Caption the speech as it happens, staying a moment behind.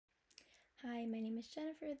Hi, my name is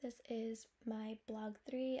Jennifer. This is my blog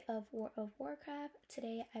 3 of War of Warcraft.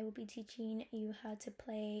 Today I will be teaching you how to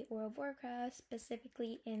play World of Warcraft,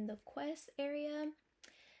 specifically in the quest area.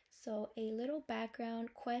 So a little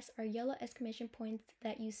background: quests are yellow exclamation points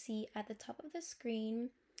that you see at the top of the screen.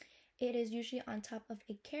 It is usually on top of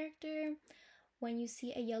a character. When you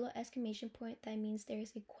see a yellow exclamation point, that means there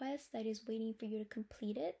is a quest that is waiting for you to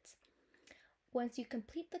complete it. Once you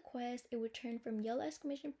complete the quest, it will turn from yellow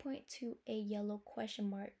exclamation point to a yellow question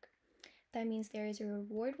mark. That means there is a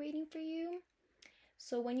reward waiting for you.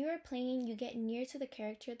 So when you are playing, you get near to the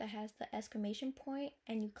character that has the exclamation point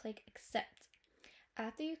and you click accept.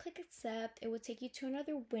 After you click accept, it will take you to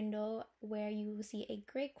another window where you will see a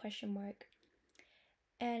gray question mark.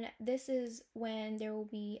 And this is when there will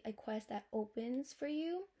be a quest that opens for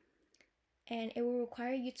you. And it will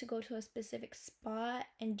require you to go to a specific spot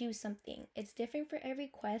and do something. It's different for every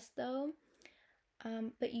quest though,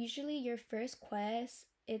 but usually your first quest,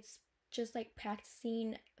 it's just like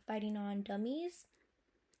practicing fighting on dummies.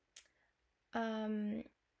 So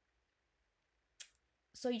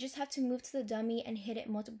you just have to move to the dummy and hit it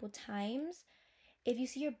multiple times. If you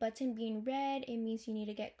see your button being red, it means you need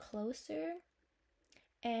to get closer.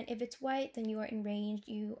 And if it's white, then you are in range,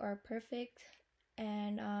 you are perfect.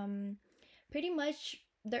 And pretty much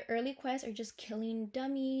the early quests are just killing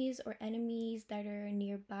dummies or enemies that are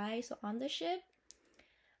nearby, so on the ship.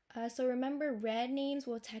 So remember, red names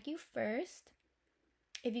will attack you first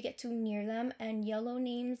if you get too near them, and yellow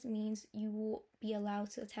names means you will be allowed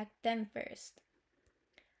to attack them first.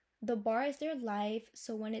 The bar is their life,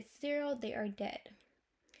 so when it's 0, they are dead.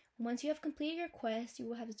 Once you have completed your quest, you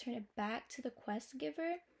will have to turn it back to the quest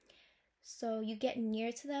giver. So you get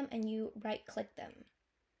near to them and you right click them.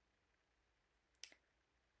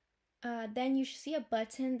 Then you should see a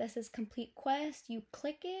button that says complete quest. You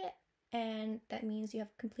click it and that means you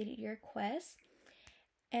have completed your quest.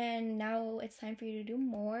 And now it's time for you to do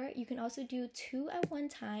more. You can also do 2 at one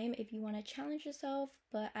time if you want to challenge yourself,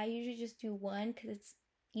 but I usually just do 1 because it's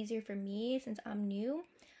easier for me since I'm new.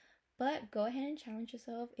 But go ahead and challenge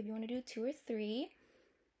yourself if you want to do 2 or 3.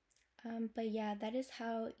 But yeah, that is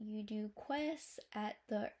how you do quests at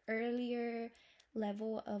the earlier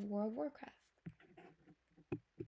level of World of Warcraft.